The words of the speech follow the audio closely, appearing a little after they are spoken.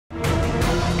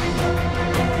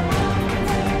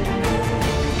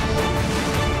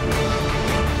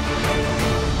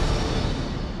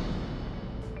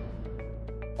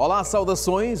Olá,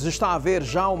 saudações! Está a ver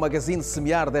já o magazine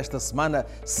Semear desta semana,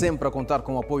 sempre a contar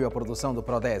com o apoio à produção do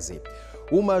Prodesi.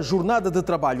 Uma jornada de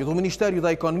trabalho do Ministério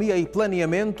da Economia e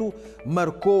Planeamento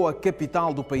marcou a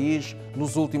capital do país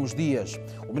nos últimos dias.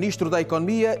 O Ministro da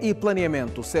Economia e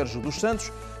Planeamento, Sérgio dos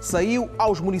Santos, saiu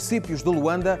aos municípios de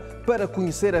Luanda para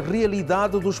conhecer a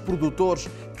realidade dos produtores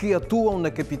que atuam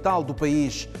na capital do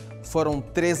país. Foram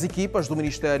 3 equipas do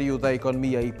Ministério da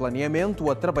Economia e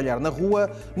Planeamento a trabalhar na rua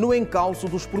no encalço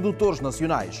dos produtores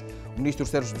nacionais. O Ministro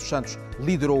Sérgio dos Santos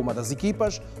liderou uma das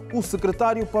equipas, o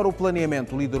Secretário para o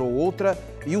Planeamento liderou outra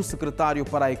e o Secretário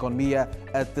para a Economia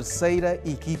a terceira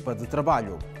equipa de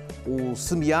trabalho. O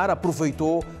Semear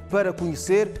aproveitou para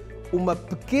conhecer uma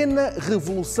pequena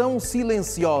revolução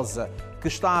silenciosa que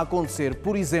está a acontecer,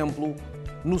 por exemplo,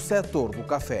 no setor do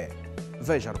café.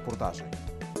 Veja a reportagem.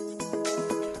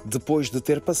 Depois de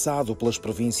ter passado pelas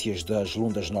províncias das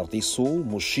Lundas Norte e Sul,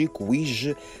 Mochico,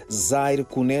 Uige, Zaire,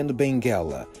 Cunene,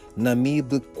 Benguela,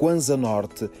 Namibe, Kwanza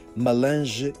Norte,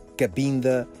 Malange,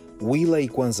 Cabinda, Huila e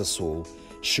Kwanza Sul,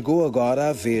 chegou agora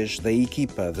a vez da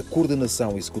equipa de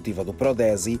coordenação executiva do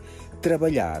Prodesi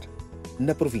trabalhar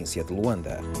na província de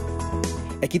Luanda.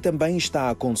 Aqui também está a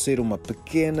acontecer uma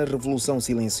pequena revolução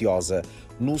silenciosa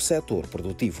no setor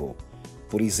produtivo.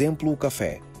 Por exemplo, o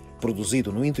café,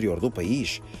 produzido no interior do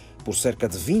país, por cerca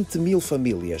de 20 mil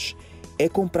famílias, é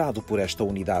comprado por esta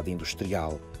unidade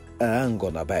industrial, a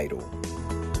Angonabeiro.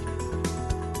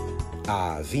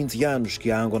 Há 20 anos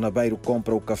que a Angonabeiro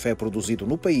compra o café produzido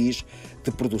no país, de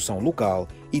produção local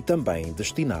e também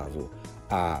destinado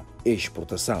à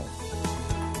exportação.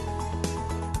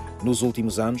 Nos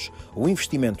últimos anos, o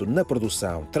investimento na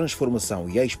produção, transformação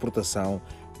e exportação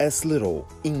acelerou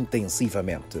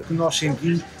intensivamente. Nós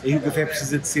sentimos que o café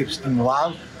precisa de ser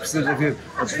estimulado, precisa de haver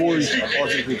apoio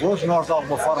aos agricultores. Nós, de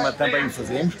alguma forma, também o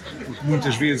fazemos, porque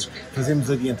muitas vezes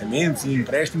fazemos adiantamentos e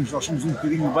empréstimos. Nós somos um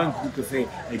bocadinho o banco do café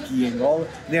aqui em Angola,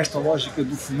 nesta lógica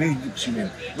do fomento e do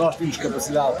crescimento. Nós temos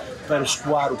capacidade para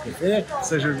escoar o café,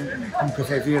 seja como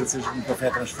café verde, seja como café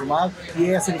transformado,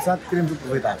 e é essa capacidade que queremos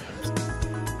aproveitar.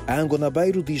 A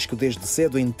Angonabeiro diz que desde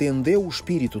cedo entendeu o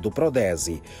espírito do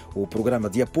Prodesi, o Programa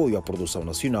de Apoio à Produção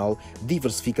Nacional,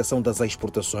 Diversificação das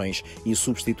Exportações e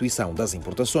Substituição das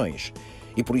Importações.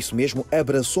 E por isso mesmo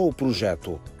abraçou o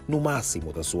projeto no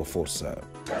máximo da sua força.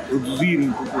 Reduzir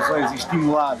importações e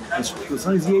estimular as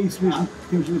exportações, e é isso mesmo que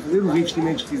temos de fazer. Os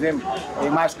investimentos que fizemos em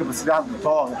mais capacidade de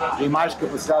torre, em mais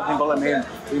capacidade de embalamento,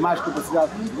 em mais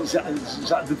capacidade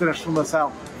de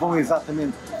transformação, vão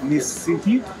exatamente nesse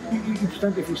sentido e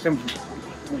portanto, enfim, estamos,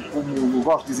 como eu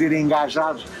gosto de dizer,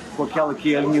 engajados com aquela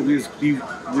que é a linha do Executivo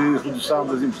de redução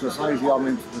das importações e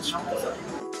aumento das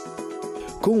exportações.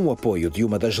 Com o apoio de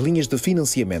uma das linhas de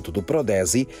financiamento do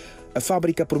Prodesi, a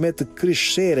fábrica promete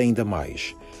crescer ainda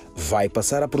mais. Vai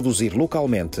passar a produzir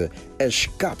localmente as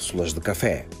cápsulas de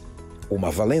café. Uma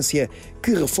valência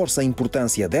que reforça a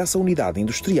importância dessa unidade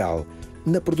industrial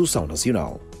na produção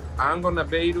nacional. A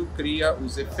Angonabeiro cria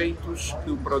os efeitos que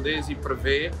o Prodesi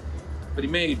prevê.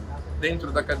 Primeiro,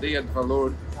 dentro da cadeia de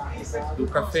valor do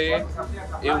café,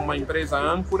 é uma empresa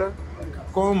âncora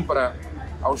que compra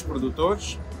aos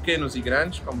produtores, pequenos e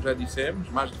grandes, como já dissemos,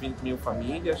 mais de 20 mil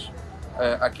famílias,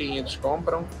 a quem eles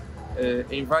compram,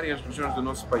 em várias regiões do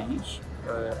nosso país,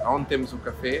 onde temos o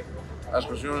café, as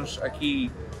regiões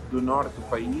aqui do norte do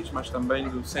país, mas também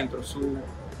do centro-sul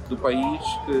do país,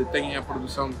 que têm a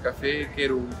produção de café,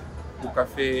 quer o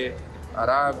café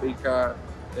arábica,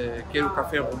 quer o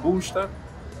café robusta.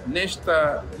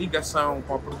 Nesta ligação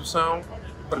com a produção,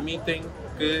 permitem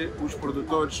que os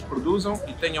produtores produzam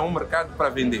e tenham um mercado para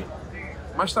vender.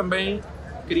 Mas também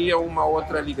cria uma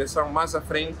outra ligação mais à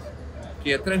frente,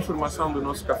 que é a transformação do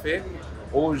nosso café.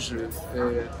 Hoje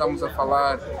estamos a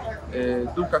falar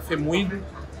do café moído,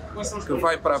 que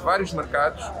vai para vários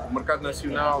mercados, o mercado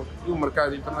nacional e o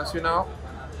mercado internacional.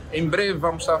 Em breve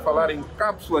vamos estar a falar em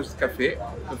cápsulas de café,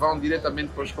 que vão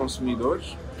diretamente para os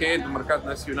consumidores, quer do mercado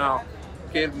nacional,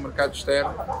 quer do mercado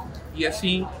externo. E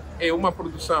assim é uma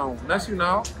produção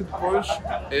nacional que depois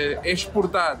é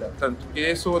exportada, portanto, que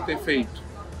é esse outro efeito.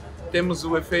 Temos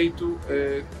o efeito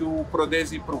que o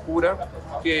Prodesi procura,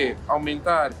 que é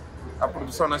aumentar a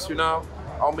produção nacional,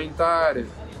 aumentar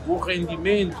o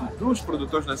rendimento dos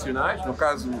produtores nacionais, no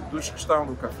caso dos que estão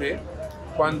no café.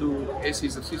 Quando esse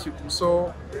exercício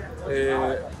começou,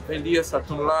 vendia-se a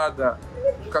tonelada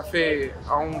de café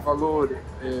a um valor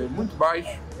muito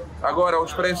baixo. Agora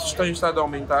os preços têm estado a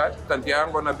aumentar, portanto a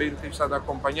Angonabeiro tem estado a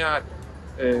acompanhar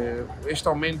este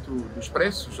aumento dos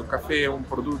preços. O café é um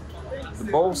produto de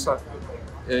bolsa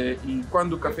e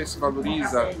quando o café se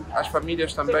valoriza, as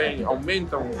famílias também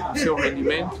aumentam o seu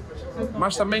rendimento,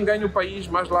 mas também ganha o país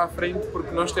mais lá à frente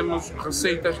porque nós temos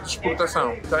receitas de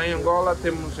exportação. Então, em Angola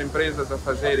temos empresas a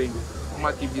fazerem uma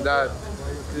atividade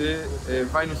que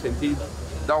vai no sentido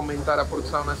de aumentar a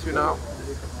produção nacional,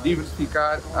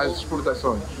 diversificar as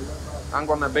exportações. A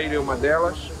Angola Beira é uma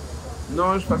delas.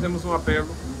 Nós fazemos um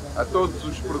apelo a todos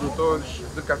os produtores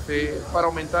de café para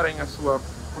aumentarem a sua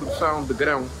produção de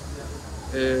grão,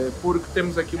 porque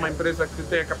temos aqui uma empresa que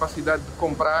tem a capacidade de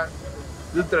comprar,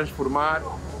 de transformar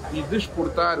e de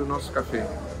exportar o nosso café.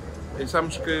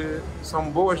 Pensamos que são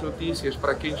boas notícias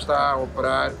para quem está a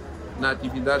operar na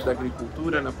atividade da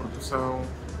agricultura, na produção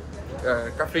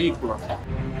cafeícola.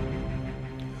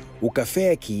 O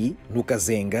café aqui, no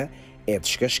Kazenga, é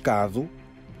descascado,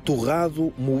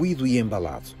 torrado, moído e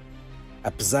embalado.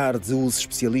 Apesar de os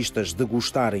especialistas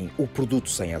degustarem o produto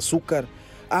sem açúcar,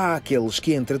 há aqueles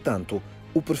que, entretanto,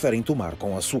 o preferem tomar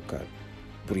com açúcar.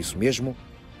 Por isso mesmo,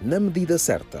 na medida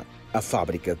certa, a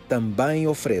fábrica também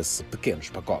oferece pequenos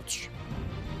pacotes.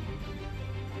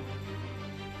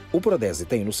 O Prodesi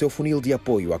tem no seu funil de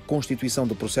apoio a constituição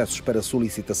de processos para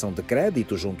solicitação de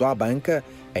crédito junto à banca,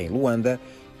 em Luanda,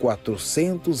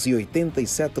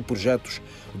 487 projetos,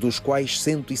 dos quais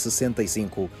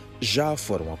 165 já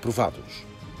foram aprovados.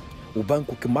 O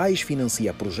banco que mais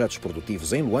financia projetos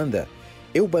produtivos em Luanda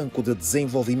é o Banco de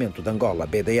Desenvolvimento de Angola,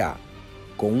 BDA,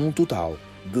 com um total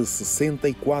de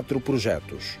 64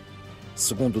 projetos.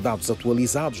 Segundo dados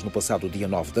atualizados no passado dia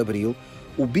 9 de abril,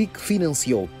 o BIC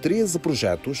financiou 13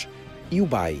 projetos e o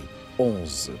BAI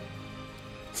 11.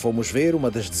 Fomos ver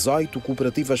uma das 18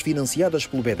 cooperativas financiadas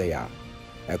pelo BDA,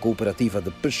 a Cooperativa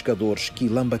de Pescadores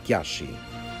Quilambaquiaxi.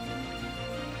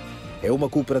 É uma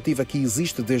cooperativa que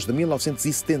existe desde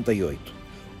 1978.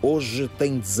 Hoje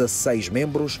tem 16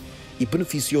 membros e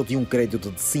beneficiou de um crédito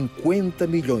de 50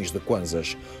 milhões de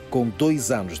kwanzas, com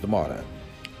 2 anos de demora.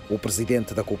 O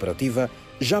presidente da cooperativa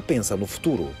já pensa no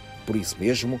futuro. Por isso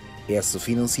mesmo, esse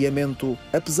financiamento,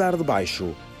 apesar de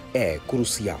baixo, é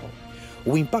crucial.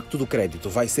 O impacto do crédito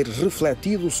vai ser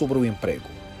refletido sobre o emprego.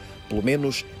 Pelo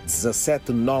menos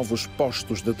 17 novos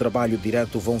postos de trabalho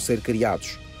direto vão ser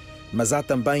criados. Mas há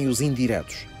também os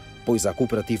indiretos, pois a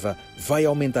cooperativa vai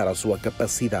aumentar a sua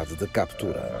capacidade de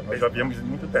captura. Nós já viemos há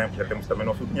muito tempo, já temos também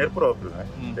nosso dinheiro próprio, né?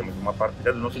 Temos uma parte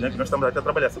já do nosso dinheiro que nós estamos aqui a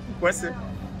trabalhar. Só que com esse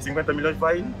 50 milhões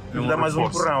vai nos dar mais um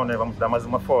empurrão, né? Vamos dar mais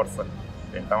uma força.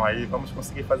 Então aí vamos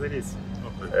conseguir fazer isso.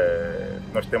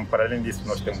 Nós temos, para além disso,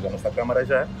 nós temos a nossa câmara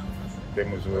já,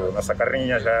 temos a nossa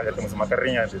carrinha já temos uma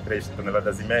carrinha de 3,5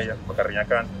 toneladas, uma carrinha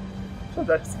cana. Só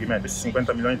dar seguimento, esses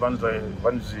 50 milhões vão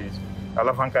nos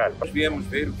alavancar. Nós viemos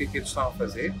ver o que eles estão a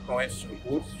fazer com esses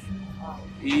recursos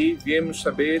e viemos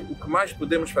saber o que mais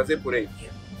podemos fazer por eles.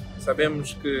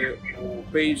 Sabemos que o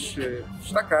peixe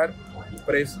está caro, o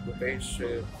preço do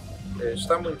peixe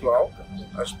está muito alto,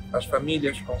 as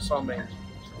famílias consomem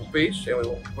o peixe, é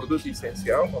um produto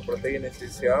essencial, uma proteína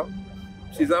essencial.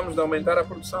 Precisamos de aumentar a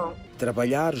produção.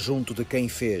 Trabalhar junto de quem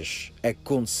fez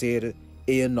acontecer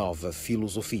é a nova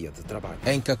filosofia de trabalho.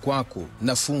 Em Cacoaco,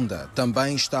 na Funda,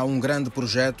 também está um grande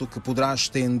projeto que poderá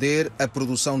estender a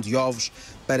produção de ovos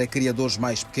para criadores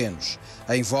mais pequenos.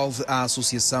 Envolve a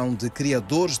Associação de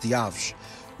Criadores de Aves.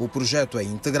 O projeto é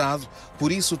integrado,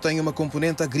 por isso tem uma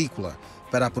componente agrícola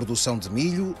para a produção de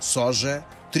milho, soja,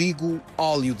 trigo,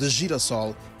 óleo de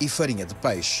girassol e farinha de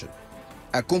peixe.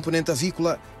 A componente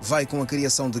avícola vai com a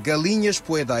criação de galinhas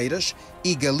poedeiras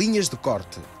e galinhas de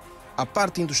corte. A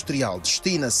parte industrial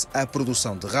destina-se à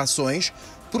produção de rações,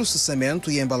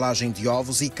 processamento e embalagem de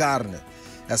ovos e carne,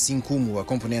 assim como a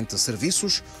componente de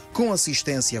serviços, com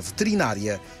assistência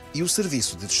veterinária e o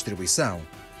serviço de distribuição.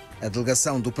 A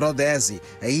delegação do Prodesi,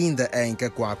 ainda em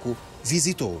Cacoaco,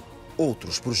 visitou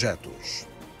outros projetos.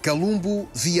 Calumbo,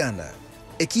 Viana.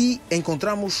 Aqui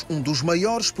encontramos um dos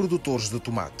maiores produtores de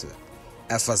tomate,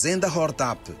 a Fazenda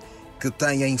Hortap, que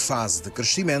tem em fase de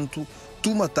crescimento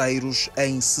tomateiros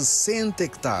em 60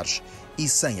 hectares e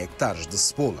 100 hectares de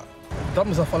cebola.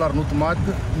 Estamos a falar no tomate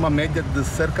uma média de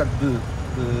cerca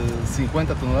de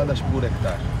 50 toneladas por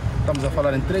hectare. Estamos a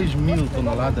falar em 3.000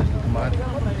 toneladas de tomate,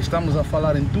 estamos a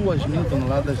falar em 2.000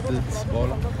 toneladas de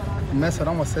cebola, que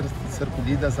começarão a ser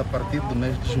colhidas a partir do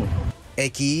mês de junho.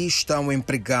 Aqui estão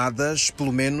empregadas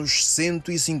pelo menos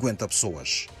 150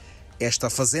 pessoas.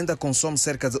 Esta fazenda consome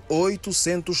cerca de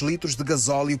 800 litros de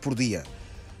gasóleo por dia.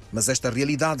 Mas esta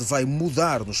realidade vai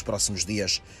mudar nos próximos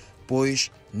dias,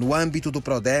 pois, no âmbito do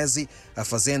Prodesi, a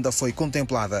fazenda foi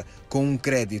contemplada com um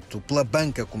crédito pela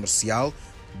banca comercial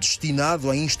destinado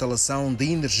à instalação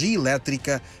de energia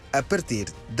elétrica a partir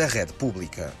da rede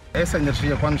pública. Essa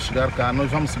energia, quando chegar cá,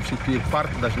 nós vamos substituir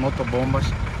parte das motobombas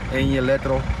em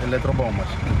eletrobombas.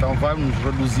 Então vai nos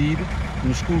reduzir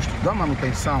nos custos da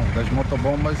manutenção das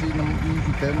motobombas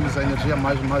e temos a energia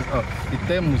e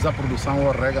temos a produção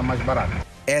ou rega mais barata.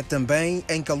 É também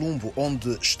em Calumbo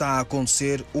onde está a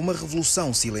acontecer uma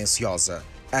revolução silenciosa,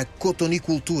 a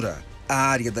cotonicultura, a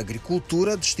área da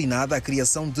agricultura destinada à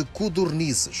criação de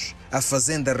codornizes. A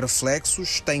fazenda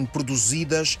Reflexos tem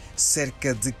produzidas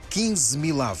cerca de 15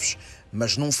 mil aves,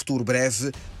 mas num futuro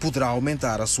breve poderá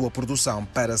aumentar a sua produção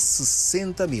para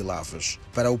 60 mil aves.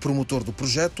 Para o promotor do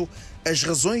projeto, as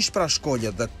razões para a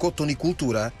escolha da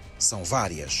cotonicultura são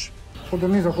várias. O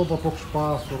codorniz ocupa pouco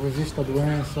espaço, resiste à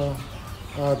doença,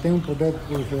 tem um poder de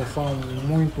proliferação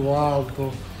muito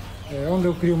alto. Onde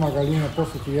eu crio uma galinha,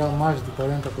 posso criar mais de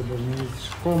 40 codornizes,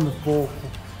 come pouco.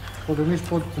 O codorniz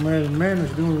pode comer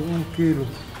menos de 1 quilo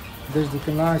desde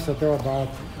que nasce até o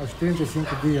abate. Aos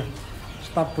 35 dias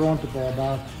está pronto para o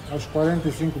abate. Aos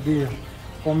 45 dias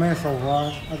começa a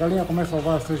ovar. A galinha começa a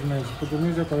ovar há 6 meses, o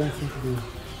codorniz é 45 dias.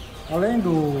 Além do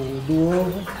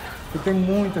ovo, que tem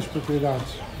muitas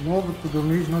propriedades. No ovo de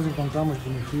codorniz nós encontramos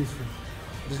benefícios,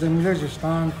 desde mulheres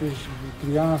gestantes,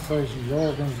 crianças,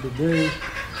 jovens, bebês,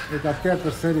 até a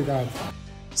terceira idade.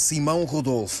 Simão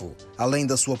Rodolfo, além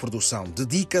da sua produção,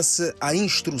 dedica-se à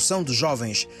instrução de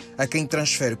jovens a quem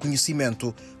transfere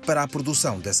conhecimento para a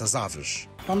produção dessas aves.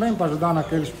 Também para ajudar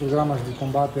naqueles programas de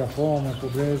combate à fome, à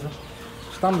pobreza,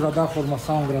 estamos a dar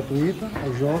formação gratuita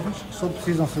aos jovens, que só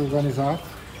precisam se organizar,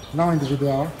 não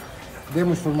individual.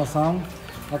 Demos formação,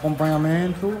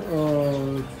 acompanhamento,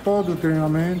 todo o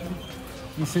treinamento,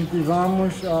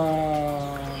 incentivamos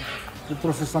o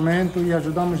processamento e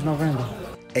ajudamos na venda.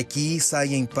 Aqui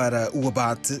saem para o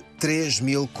abate 3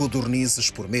 mil codornizes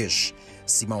por mês.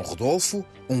 Simão Rodolfo,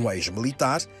 um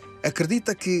ex-militar,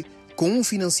 acredita que com um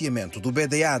financiamento do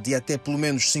BDA de até pelo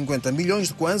menos 50 milhões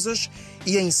de kwanzas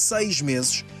e em 6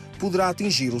 meses poderá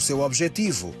atingir o seu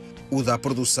objetivo, o da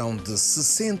produção de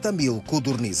 60 mil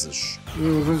codornizes.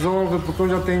 Resolve porque eu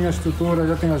já tenho a estrutura,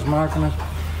 já tenho as máquinas.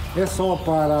 É só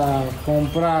para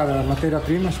comprar a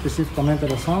matéria-prima, especificamente a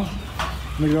ração,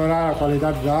 melhorar a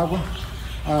qualidade da água,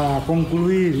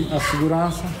 concluir a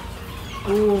segurança.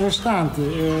 O restante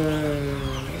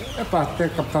é para até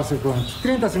captar circulantes.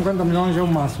 30 a 50 milhões é o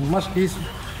máximo, mais que isso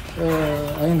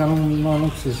ainda não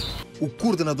preciso. O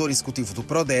coordenador executivo do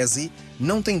Prodesi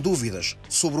não tem dúvidas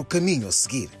sobre o caminho a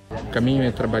seguir. O caminho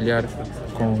é trabalhar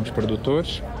com os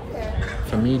produtores,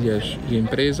 famílias e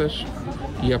empresas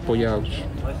e apoiá-los.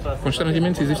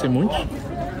 Constrangimentos existem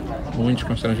muitos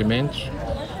constrangimentos.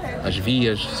 As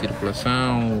vias de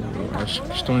circulação, as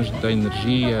questões da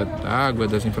energia, da água,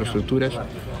 das infraestruturas,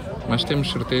 mas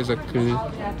temos certeza que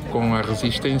com a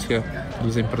resistência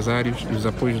dos empresários e os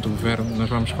apoios do governo nós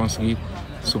vamos conseguir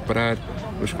superar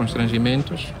os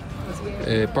constrangimentos,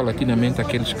 paulatinamente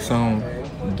aqueles que são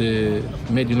de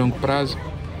médio e longo prazo,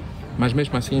 mas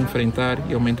mesmo assim enfrentar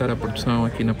e aumentar a produção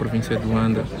aqui na província de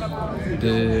Luanda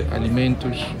de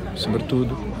alimentos,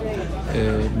 sobretudo,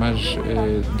 mas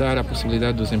dar a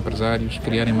possibilidade dos empresários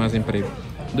criarem mais emprego.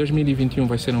 2021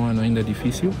 vai ser um ano ainda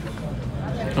difícil,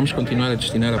 vamos continuar a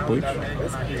destinar apoios.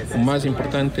 O mais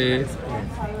importante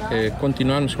é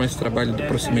continuarmos com esse trabalho de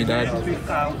proximidade,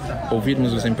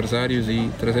 ouvirmos os empresários e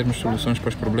trazermos soluções para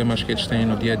os problemas que eles têm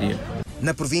no dia a dia.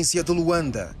 Na província de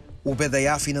Luanda, o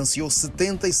BDA financiou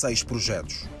 76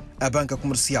 projetos, a banca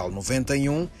comercial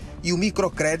 91 e o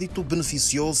microcrédito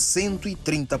beneficiou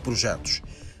 130 projetos.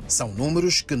 São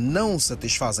números que não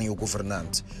satisfazem o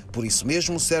governante. Por isso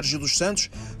mesmo, Sérgio dos Santos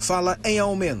fala em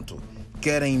aumento,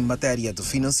 quer em matéria de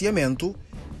financiamento,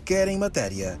 quer em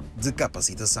matéria de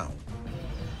capacitação.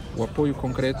 O apoio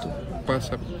concreto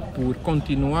passa por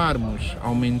continuarmos a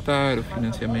aumentar o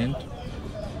financiamento,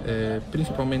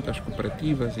 principalmente às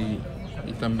cooperativas e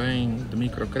também de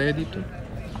microcrédito,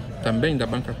 também da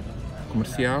banca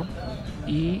comercial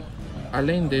e,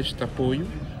 além deste apoio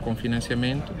com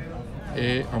financiamento,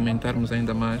 é aumentarmos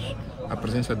ainda mais a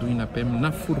presença do INAPEM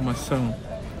na formação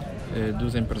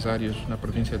dos empresários na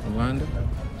província de Luanda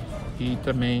e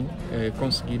também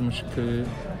conseguirmos que,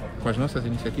 com as nossas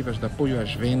iniciativas de apoio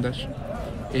às vendas,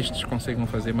 estes consigam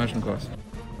fazer mais negócio.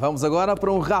 Vamos agora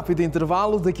para um rápido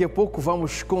intervalo. Daqui a pouco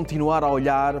vamos continuar a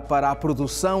olhar para a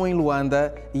produção em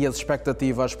Luanda e as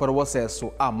expectativas para o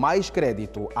acesso a mais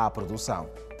crédito à produção.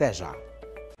 Até já!